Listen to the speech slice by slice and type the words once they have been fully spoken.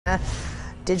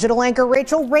Digital anchor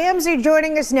Rachel Ramsey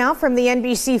joining us now from the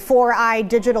NBC4i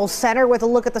Digital Center with a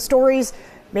look at the stories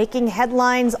making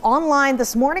headlines online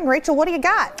this morning. Rachel, what do you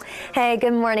got? Hey,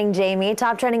 good morning, Jamie.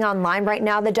 Top trending online right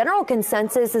now. The general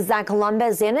consensus is that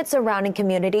Columbus and its surrounding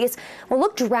communities will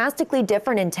look drastically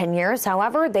different in 10 years.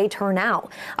 However, they turn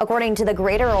out. According to the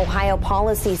Greater Ohio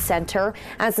Policy Center,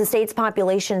 as the state's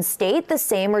population stayed the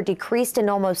same or decreased in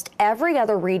almost every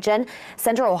other region,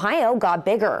 Central Ohio got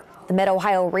bigger. The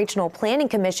Mid-Ohio Regional Planning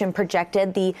Commission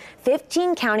projected the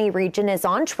 15-county region is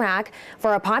on track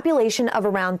for a population of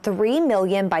around 3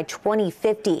 million by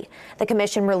 2050. The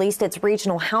commission released its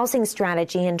regional housing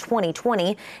strategy in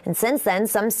 2020, and since then,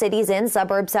 some cities and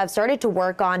suburbs have started to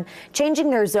work on changing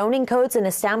their zoning codes and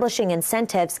establishing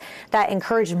incentives that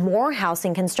encourage more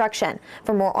housing construction.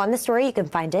 For more on the story, you can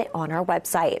find it on our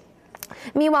website.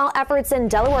 Meanwhile, efforts in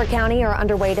Delaware County are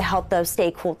underway to help those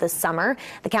stay cool this summer.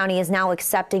 The county is now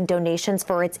accepting donations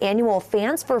for its annual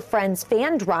Fans for Friends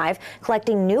fan drive,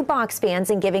 collecting new box fans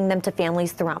and giving them to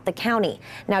families throughout the county.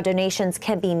 Now, donations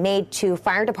can be made to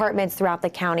fire departments throughout the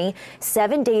county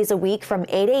 7 days a week from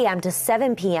 8 a.m. to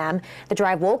 7 p.m. The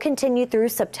drive will continue through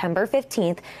September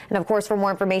 15th. And of course, for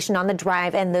more information on the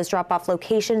drive and those drop-off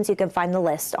locations, you can find the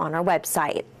list on our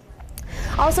website.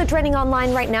 Also trending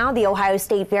online right now, the Ohio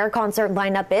State Fair concert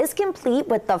lineup is complete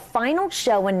with the final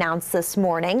show announced this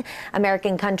morning.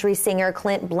 American country singer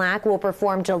Clint Black will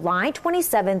perform July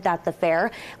 27th at the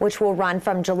fair, which will run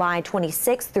from July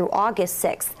 26th through August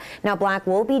 6th. Now, Black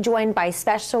will be joined by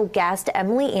special guest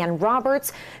Emily Ann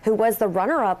Roberts, who was the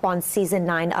runner-up on season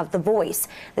 9 of The Voice.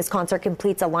 This concert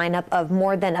completes a lineup of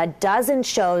more than a dozen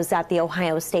shows at the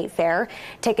Ohio State Fair.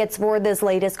 Tickets for this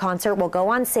latest concert will go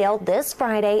on sale this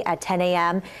Friday at 10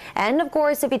 a.m. And of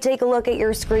course, if you take a look at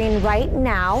your screen right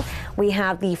now, we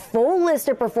have the full list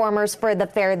of performers for the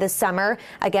fair this summer.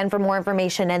 Again, for more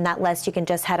information in that list, you can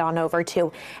just head on over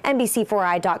to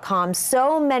NBC4i.com.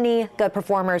 So many good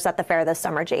performers at the fair this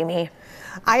summer, Jamie.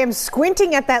 I am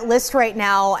squinting at that list right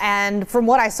now, and from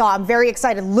what I saw, I'm very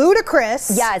excited.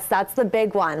 Ludacris. Yes, that's the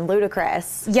big one,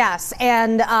 Ludacris. Yes,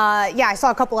 and yeah, I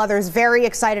saw a couple others. Very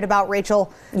excited about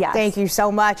Rachel. Yes. Thank you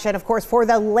so much. And of course, for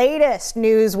the latest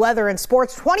news, weather, and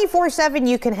sports 24/7,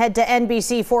 you can head to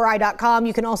NBC4i.com.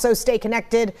 You can also stay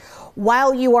connected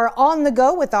while you are on the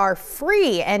go with our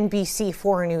free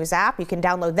NBC4 News app. You can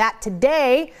download that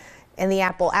today in the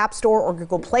Apple App Store or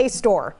Google Play Store.